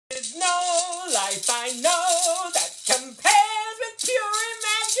life I know that compares with pure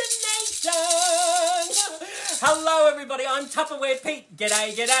imagination. Hello everybody, I'm Tupperware Pete.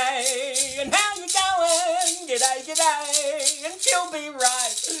 G'day, g'day. And how you going? G'day, g'day. And she'll be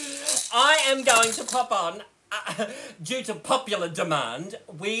right. I am going to pop on. Due to popular demand,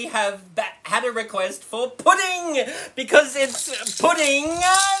 we have had a request for pudding because it's pudding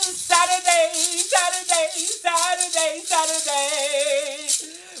Saturday.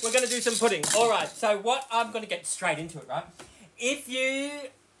 We're going to do some pudding. All right, so what I'm going to get straight into it, right? If you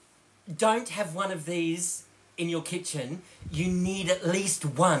don't have one of these in your kitchen, you need at least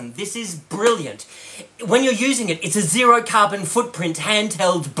one. This is brilliant. When you're using it, it's a zero carbon footprint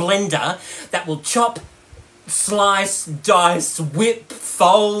handheld blender that will chop, slice, dice, whip,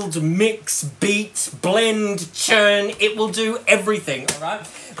 fold, mix, beat, blend, churn. It will do everything, all right?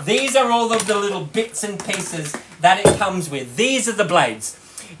 These are all of the little bits and pieces that it comes with. These are the blades.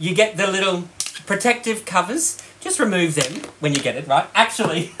 You get the little protective covers. Just remove them when you get it, right?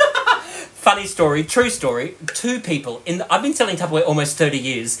 Actually, funny story, true story, I've been selling Tupperware almost 30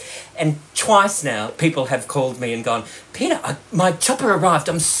 years, and twice now people have called me and gone, Peter, my chopper arrived,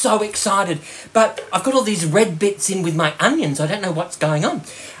 I'm so excited, but I've got all these red bits in with my onions, I don't know what's going on.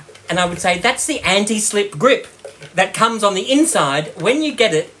 And I would say that's the anti-slip grip that comes on the inside. When you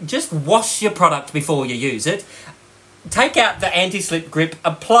get it, just wash your product before you use it. Take out the anti-slip grip,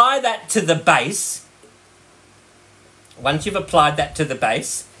 apply that to the base. Once you've applied that to the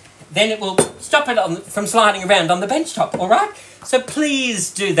base, then it will stop it from sliding around on the bench top, all right? So please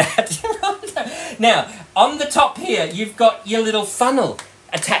do that. Now, on the top here, you've got your little funnel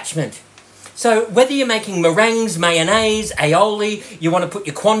attachment. So whether you're making meringues, mayonnaise, aioli, you want to put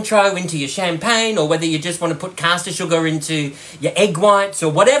your Cointreau into your champagne, or whether you just want to put caster sugar into your egg whites,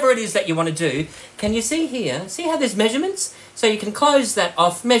 or whatever it is that you want to do, can you see here? See how there's measurements? So you can close that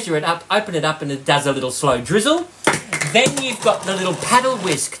off, measure it up, open it up, and it does a little slow drizzle. Then you've got the little paddle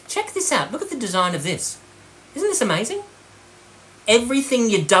whisk. Check this out. Look at the design of this. Isn't this amazing? Everything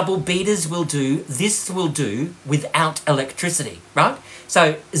your double beaters will do, this will do without electricity, right?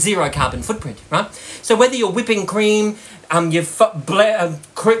 So zero carbon footprint, right? So whether you're whipping cream, you're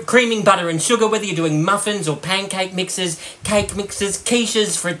creaming butter and sugar, whether you're doing muffins or pancake mixes, cake mixes,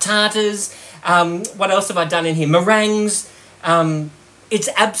 quiches, frittatas, what else have I done in here? Meringues. It's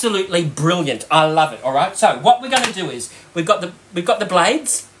absolutely brilliant. I love it, all right? So what we're going to do is, we've got the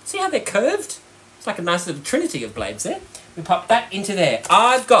blades. See how they're curved? It's like a nice little trinity of blades there. We pop that into there.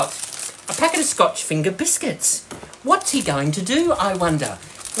 I've got a packet of Scotch finger biscuits. What's he going to do, I wonder?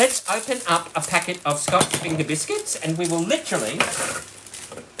 Let's open up a packet of Scotch finger biscuits, and we will literally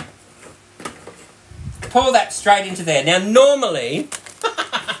pour that straight into there. Now, normally,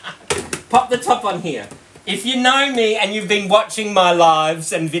 pop the top on here. If you know me and you've been watching my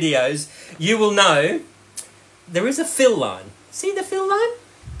lives and videos, you will know there is a fill line. See the fill line?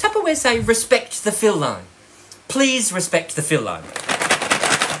 Tupperware say respect the fill line. Please respect the fill line.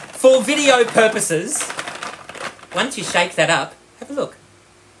 For video purposes, once you shake that up, have a look.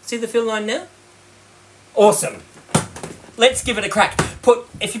 See the fill line now? Awesome. Let's give it a crack.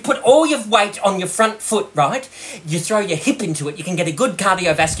 If you put all your weight on your front foot, right, you throw your hip into it, you can get a good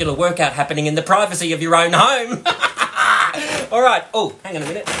cardiovascular workout happening in the privacy of your own home. All right. Oh, hang on a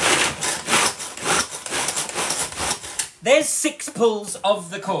minute. There's 6 pulls of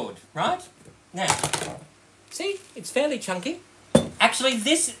the cord, right? Now, see, it's fairly chunky. Actually,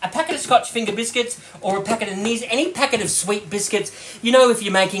 a packet of Scotch finger biscuits or a packet of any packet of sweet biscuits, you know, if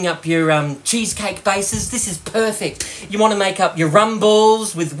you're making up your cheesecake bases, this is perfect. You want to make up your rum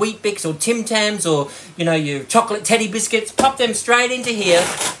balls with Wheat Bix or Tim Tams, or, you know, your chocolate teddy biscuits, pop them straight into here.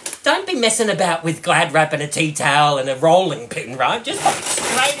 Don't be messing about with Glad wrap and a tea towel and a rolling pin, right? Just pop it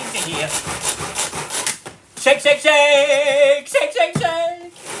straight into here. Shake, shake, shake! Shake, shake,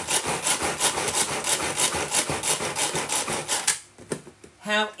 shake!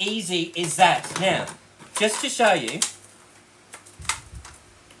 How easy is that? Now, just to show you.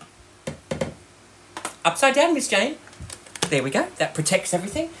 Upside down, Miss Jane. There we go. That protects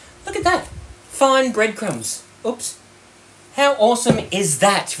everything. Look at that. Fine breadcrumbs. Oops. How awesome is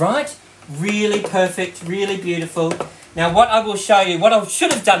that, right? Really perfect, really beautiful. Now, what I will show you, what I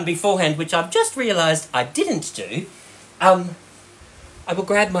should have done beforehand, which I've just realised I didn't do, I will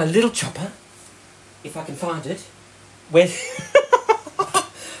grab my little chopper, if I can find it, with...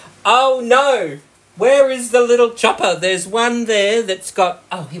 Oh no! Where is the little chopper? There's one there that's got...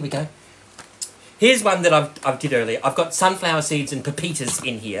 Oh, here we go. Here's one that I did earlier. I've got sunflower seeds and pepitas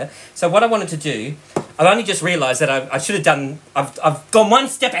in here. So what I wanted to do, I've only just realised that I should have done... I've gone one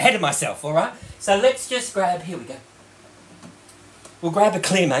step ahead of myself, all right? So let's just grab... Here we go. We'll grab a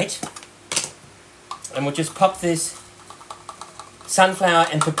clear mate. And we'll just pop this sunflower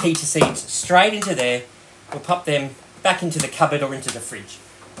and pepita seeds straight into there. We'll pop them back into the cupboard or into the fridge.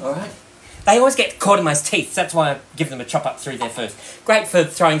 All right. They always get caught in my teeth. That's why I give them a chop up through there first. Great for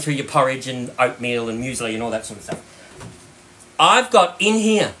throwing through your porridge and oatmeal and muesli and all that sort of stuff. I've got in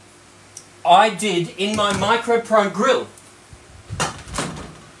here, I did in my Micro Pro grill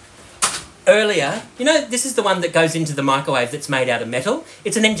earlier, you know, this is the one that goes into the microwave that's made out of metal.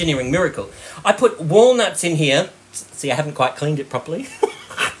 It's an engineering miracle. I put walnuts in here. See, I haven't quite cleaned it properly.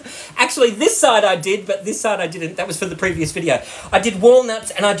 Actually, this side I did, but this side I didn't. That was for the previous video. I did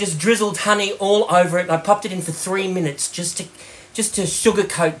walnuts and I just drizzled honey all over it. And I popped it in for 3 minutes just to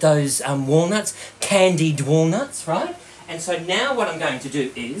sugarcoat those walnuts, candied walnuts, right? And so now what I'm going to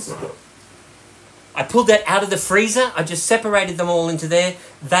do is, I pulled that out of the freezer. I just separated them all into there.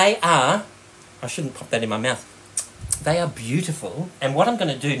 They are, I shouldn't pop that in my mouth. They are beautiful. And what I'm going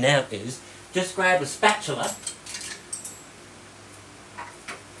to do now is just grab a spatula.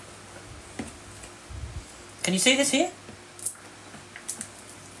 Can you see this here?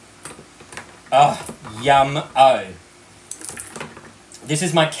 Oh, yum-o. This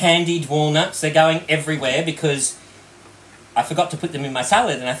is my candied walnuts. They're going everywhere because I forgot to put them in my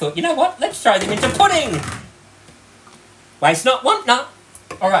salad and I thought, you know what? Let's throw them into pudding. Waste not, want not.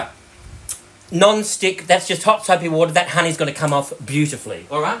 All right. Non-stick, that's just hot soapy water. That honey's going to come off beautifully.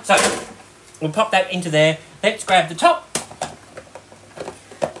 All right, so we'll pop that into there. Let's grab the top.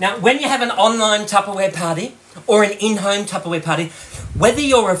 Now, when you have an online Tupperware party or an in-home Tupperware party, whether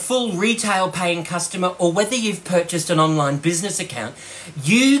you're a full retail paying customer or whether you've purchased an online business account,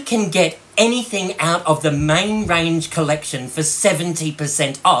 you can get anything out of the main range collection for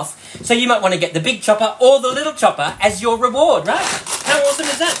 70% off. So you might want to get the big chopper or the little chopper as your reward, right? How awesome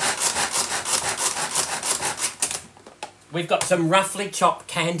is that? We've got some roughly chopped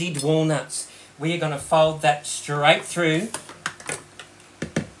candied walnuts. We are going to fold that straight through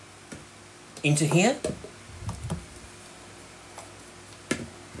into here.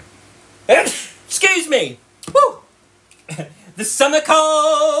 Excuse me. Woo! The summer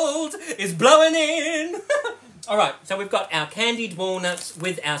cold is blowing in. All right, so we've got our candied walnuts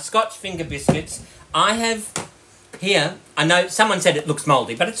with our Scotch finger biscuits. I have here, I know someone said it looks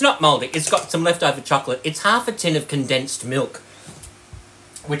mouldy, but it's not mouldy. It's got some leftover chocolate. It's half a tin of condensed milk,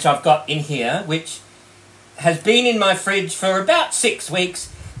 which I've got in here, which has been in my fridge for about 6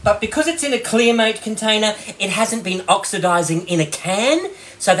 weeks. But because it's in a Clearmate container, it hasn't been oxidising in a can,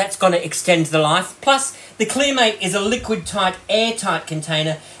 so that's going to extend the life. Plus, the Clearmate is a liquid-tight, airtight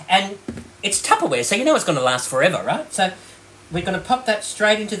container, and it's Tupperware, so you know it's going to last forever, right? So we're going to pop that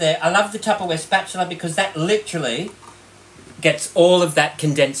straight into there. I love the Tupperware spatula because that literally gets all of that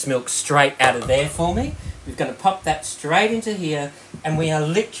condensed milk straight out of there for me. We're going to pop that straight into here, and we are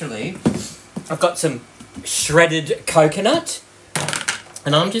literally... I've got some shredded coconut.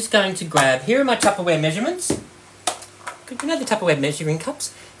 And I'm just going to grab, here are my Tupperware measurements. You know the Tupperware measuring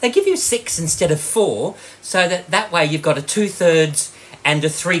cups? They give you 6 instead of 4, so that way you've got a 2/3 and a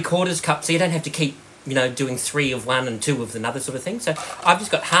 3/4 cup, so you don't have to keep, you know, doing 3 of one and 2 of another sort of thing. So I've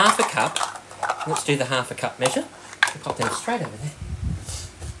just got half a cup. Let's do the half a cup measure. I'll pop them straight over there.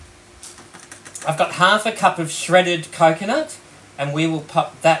 I've got half a cup of shredded coconut, and we will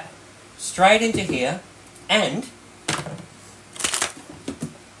pop that straight into here, and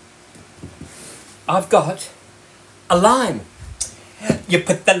I've got a lime. You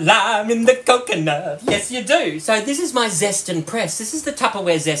put the lime in the coconut. Yes, you do. So this is my Zest and Press. This is the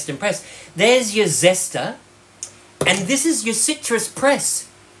Tupperware Zest and Press. There's your zester. And this is your citrus press.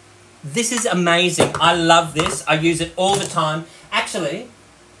 This is amazing. I love this. I use it all the time. Actually,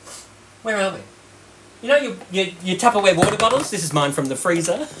 where are we? You know your Tupperware water bottles? This is mine from the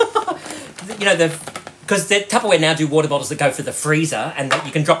freezer. You know, because the Tupperware now do water bottles that go for the freezer and that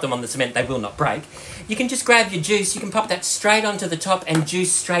you can drop them on the cement, they will not break. You can just grab your juice, you can pop that straight onto the top and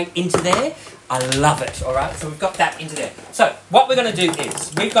juice straight into there. I love it, all right? So we've got that into there. So what we're going to do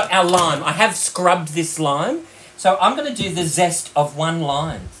is, we've got our lime. I have scrubbed this lime. So I'm going to do the zest of 1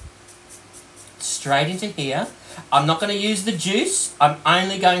 lime. Straight into here. I'm not going to use the juice. I'm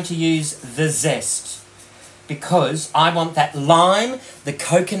only going to use the zest, because I want that lime, the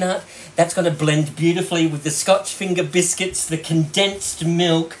coconut, that's going to blend beautifully with the Scotch finger biscuits, the condensed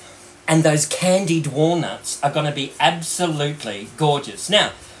milk, and those candied walnuts are going to be absolutely gorgeous.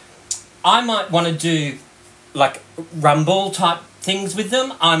 Now, I might want to do like rumble type things with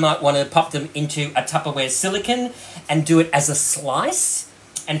them. I might want to pop them into a Tupperware silicone and do it as a slice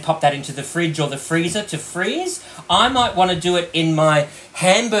and pop that into the fridge or the freezer to freeze. I might want to do it in my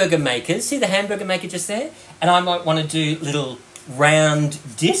hamburger makers. See the hamburger maker just there? And I might want to do little round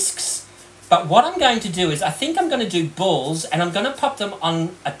discs But what I'm going to do is, I think I'm going to do balls, and I'm going to pop them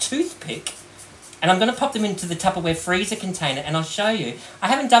on a toothpick, and I'm going to pop them into the Tupperware freezer container, and I'll show you. I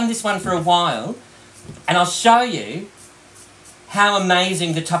haven't done this one for a while, and I'll show you how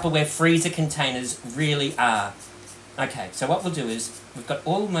amazing the Tupperware freezer containers really are. Okay, so what we'll do is, we've got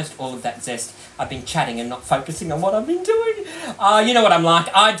almost all of that zest. I've been chatting and not focusing on what I've been doing. You know what I'm like,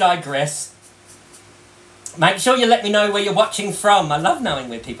 I digress. Make sure you let me know where you're watching from. I love knowing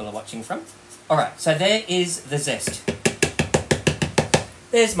where people are watching from. Alright, so there is the zest.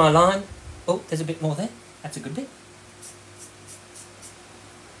 There's my lime. Oh, there's a bit more there. That's a good bit.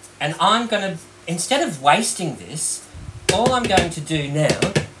 And I'm going to, instead of wasting this, all I'm going to do now,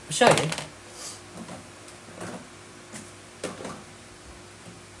 I'll show you.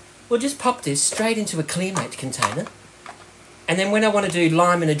 We'll just pop this straight into a Clearmate container. And then when I want to do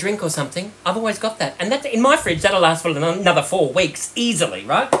lime in a drink or something, I've always got that. And that, in my fridge, that'll last for another 4 weeks, easily,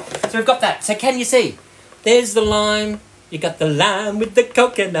 right? So we've got that. So can you see? There's the lime. You got the lime with the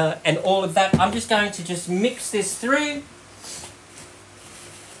coconut and all of that. I'm just going to just mix this through.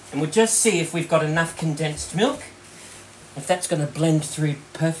 And we'll just see if we've got enough condensed milk. If that's going to blend through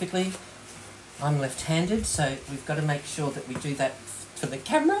perfectly. I'm left-handed, so we've got to make sure that we do that for the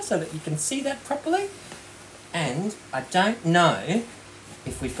camera so that you can see that properly. And I don't know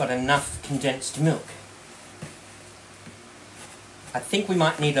if we've got enough condensed milk. I think we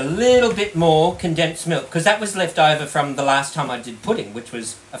might need a little bit more condensed milk, because that was left over from the last time I did pudding, which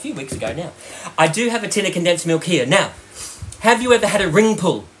was a few weeks ago now. I do have a tin of condensed milk here. Now, have you ever had a ring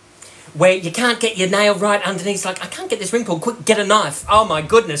pull where you can't get your nail right underneath? It's like, I can't get this ring pull, quick, get a knife. Oh my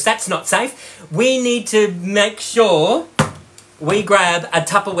goodness, that's not safe. We need to make sure we grab a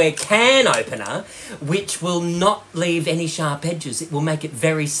Tupperware can opener, which will not leave any sharp edges. It will make it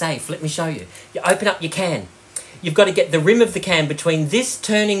very safe. Let me show you. You open up your can. You've got to get the rim of the can between this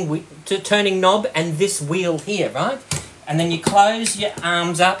turning knob and this wheel here, right? And then you close your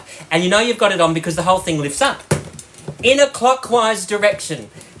arms up, and you know you've got it on because the whole thing lifts up. In a clockwise direction.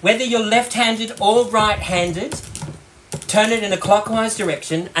 Whether you're left-handed or right-handed, turn it in a clockwise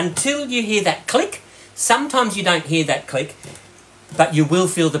direction until you hear that click. Sometimes you don't hear that click, but you will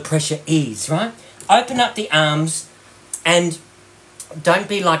feel the pressure ease, right? Open up the arms, and don't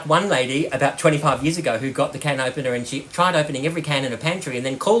be like one lady about 25 years ago who got the can opener and she tried opening every can in her pantry and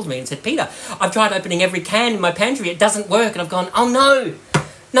then called me and said, Peter, I've tried opening every can in my pantry, it doesn't work. And I've gone, oh no,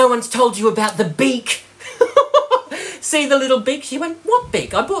 no one's told you about the beak. See the little beak? She went, what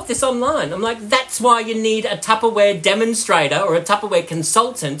beak? I bought this online. I'm like, that's why you need a Tupperware demonstrator or a Tupperware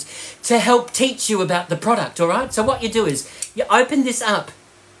consultant to help teach you about the product, all right? So what you do is you open this up,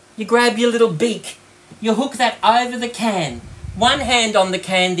 you grab your little beak, you hook that over the can. One hand on the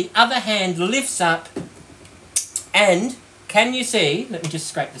can, the other hand lifts up, and can you see, let me just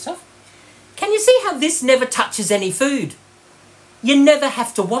scrape this off, can you see how this never touches any food? You never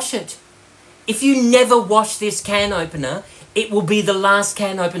have to wash it. If you never wash this can opener, it will be the last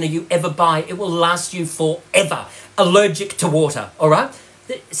can opener you ever buy. It will last you forever. Allergic to water, all right?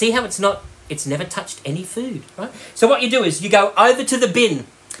 See how it's never touched any food, right? So what you do is you go over to the bin,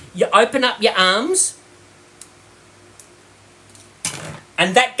 you open up your arms,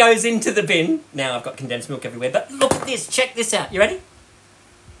 and that goes into the bin. Now I've got condensed milk everywhere, but look at this, check this out. You ready?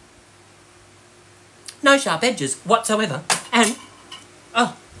 No sharp edges whatsoever. And,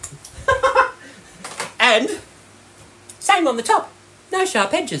 oh. And same on the top, no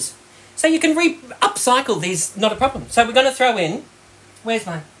sharp edges. So you can upcycle these, not a problem. So we're going to throw in, where's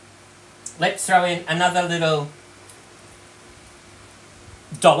mine? Let's throw in another little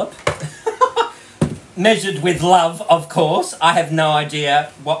dollop. Measured with love, of course. I have no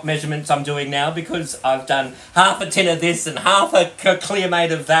idea what measurements I'm doing now because I've done half a tin of this and half a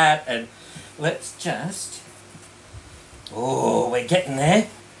Clearmate of that. And let's just... Oh, we're getting there.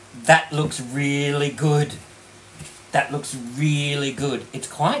 That looks really good. That looks really good. It's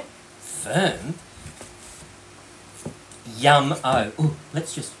quite firm. Yum-oh. Ooh,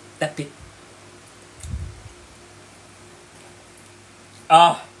 let's just... That bit...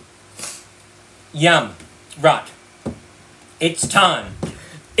 Ah. Yum. Right. It's time.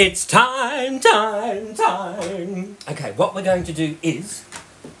 It's time. Okay, what we're going to do is...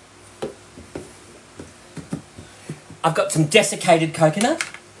 I've got some desiccated coconut.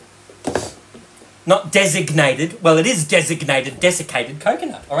 Not designated. Well, it is designated desiccated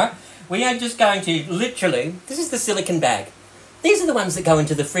coconut, all right? We are just going to literally... This is the silicone bag. These are the ones that go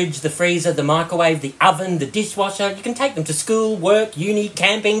into the fridge, the freezer, the microwave, the oven, the dishwasher. You can take them to school, work, uni,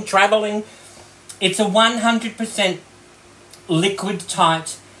 camping, travelling. It's a 100%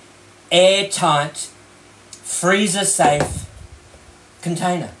 liquid-tight, airtight, freezer-safe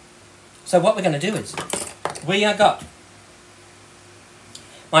container. So what we're going to do is, we are got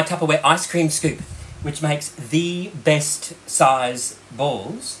my Tupperware ice cream scoop, which makes the best size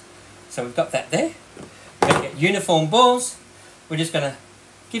balls. So we've got that there. We're going to get uniform balls. We're just going to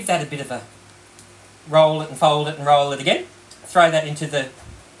give that a bit of a roll it and fold it and roll it again. Throw that into the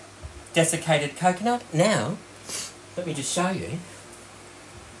desiccated coconut. Now, let me just show you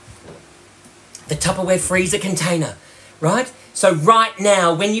the Tupperware freezer container, right? So right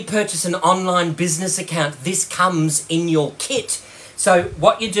now, when you purchase an online business account, this comes in your kit. So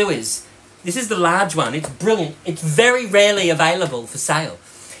what you do is, this is the large one. It's brilliant. It's very rarely available for sale.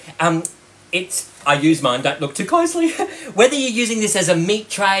 I use mine, don't look too closely. Whether you're using this as a meat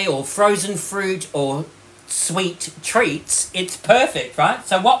tray or frozen fruit or sweet treats, it's perfect, right?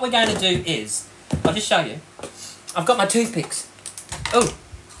 So what we're going to do is, I'll just show you. I've got my toothpicks. Oh,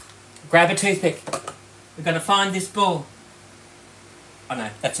 grab a toothpick. We're going to find this ball. Oh no,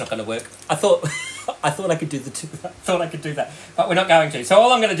 that's not going to work. I thought I could do that, but we're not going to. So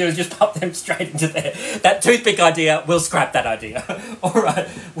all I'm going to do is just pop them straight into there. That toothpick idea, we'll scrap that idea. All right,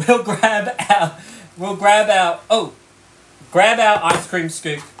 we'll grab our ice cream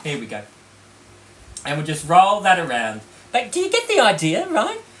scoop. Here we go, and we'll just roll that around. But do you get the idea,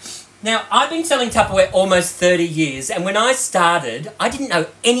 right? Now, I've been selling Tupperware almost 30 years, and when I started, I didn't know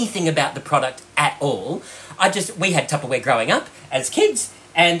anything about the product at all. We had Tupperware growing up as kids,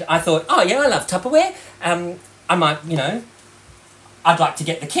 and I thought, oh yeah, I love Tupperware. I might, I'd like to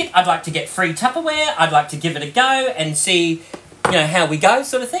get the kit, I'd like to get free Tupperware, I'd like to give it a go and see, how we go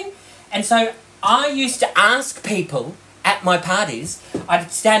sort of thing. And so I used to ask people at my parties,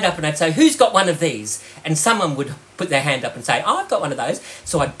 I'd stand up and I'd say, who's got one of these? And someone would put their hand up and say, oh, I've got one of those.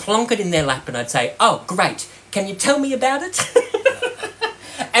 So I'd plonk it in their lap and I'd say, oh, great, can you tell me about it?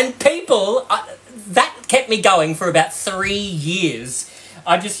 And people, that kept me going for about 3 years.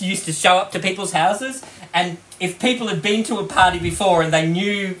 I just used to show up to people's houses, and if people had been to a party before and they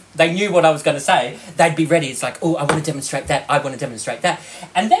knew what I was going to say, they'd be ready. It's like, oh, I want to demonstrate that, I want to demonstrate that.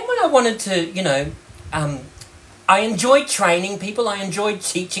 And then when I wanted to, I enjoyed training people, I enjoyed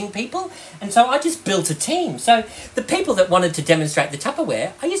teaching people, and so I just built a team. So the people that wanted to demonstrate the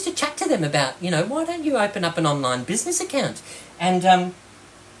Tupperware, I used to chat to them about, why don't you open up an online business account and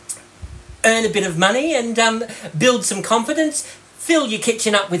earn a bit of money and build some confidence, fill your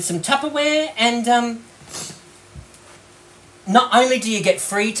kitchen up with some Tupperware, and not only do you get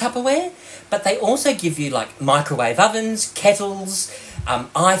free Tupperware, but they also give you like microwave ovens, kettles,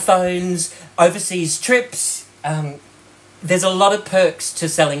 iPhones, overseas trips. There's a lot of perks to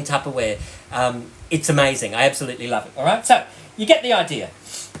selling Tupperware. It's amazing. I absolutely love it. All right, so you get the idea.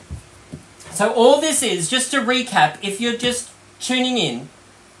 So all this is, just to recap, if you're just tuning in,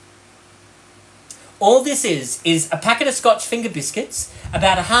 all this is a packet of Scotch finger biscuits,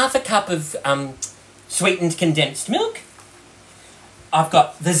 about a half a cup of sweetened condensed milk. I've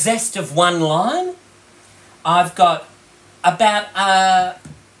got the zest of 1 lime. I've got about a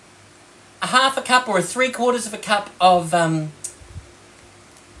half a cup or a 3/4 of a cup of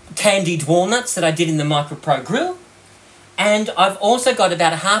candied walnuts that I did in the Micro Pro grill. And I've also got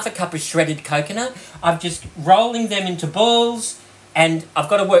about a half a cup of shredded coconut. I'm just rolling them into balls. And I've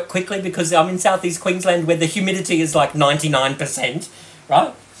got to work quickly because I'm in southeast Queensland where the humidity is like 99%,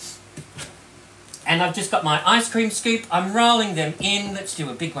 right? And I've just got my ice cream scoop. I'm rolling them in. Let's do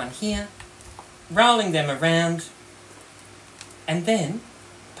a big one here. Rolling them around. And then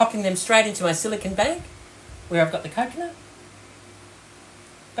popping them straight into my silicone bag where I've got the coconut.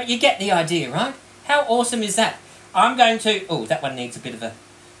 But you get the idea, right? How awesome is that? I'm going to... Oh, that one needs a bit of a...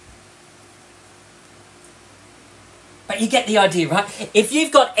 But you get the idea, right? If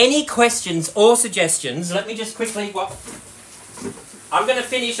you've got any questions or suggestions, let me just quickly... I'm going to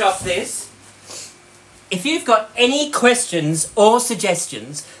finish off this. If you've got any questions or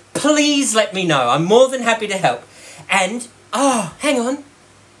suggestions, please let me know. I'm more than happy to help. And, oh, hang on.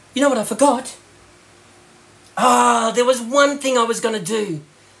 You know what I forgot? Oh, there was one thing I was going to do.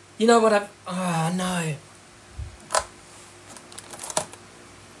 You know what Oh, no.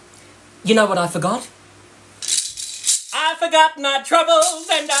 You know what I forgot? I forgot my troubles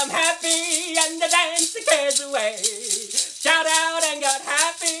and I'm happy and I dance the cares away. Shout out and got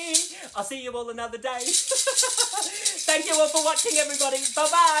happy. I'll see you all another day. Thank you all for watching, everybody.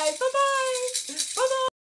 Bye-bye. Bye-bye.